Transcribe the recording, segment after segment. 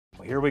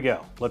Here we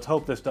go. Let's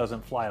hope this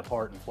doesn't fly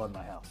apart and flood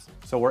my house.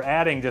 So we're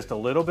adding just a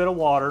little bit of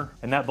water,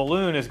 and that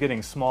balloon is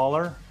getting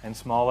smaller and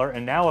smaller.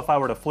 And now if I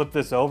were to flip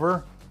this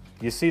over,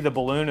 you see the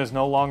balloon is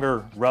no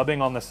longer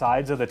rubbing on the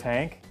sides of the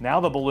tank. Now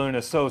the balloon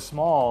is so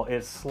small,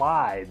 it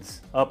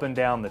slides up and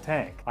down the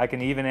tank. I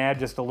can even add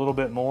just a little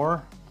bit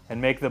more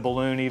and make the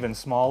balloon even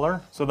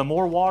smaller. So the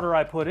more water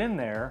I put in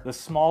there, the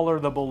smaller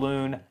the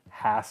balloon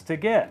has to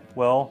get.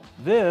 Well,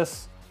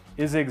 this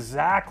is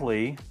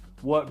exactly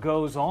what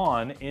goes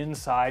on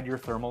inside your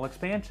thermal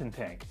expansion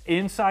tank.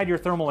 Inside your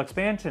thermal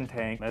expansion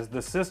tank, as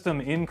the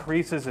system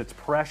increases its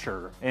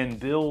pressure and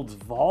builds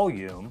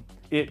volume,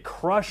 it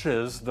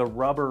crushes the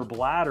rubber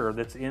bladder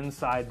that's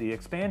inside the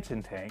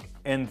expansion tank,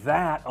 and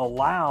that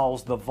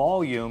allows the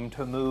volume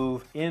to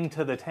move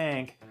into the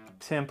tank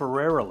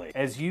temporarily.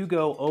 As you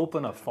go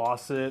open a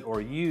faucet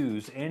or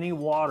use any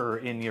water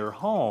in your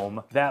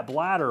home, that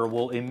bladder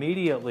will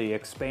immediately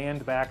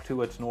expand back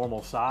to its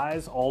normal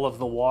size. All of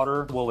the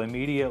water will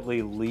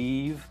immediately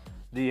leave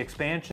the expansion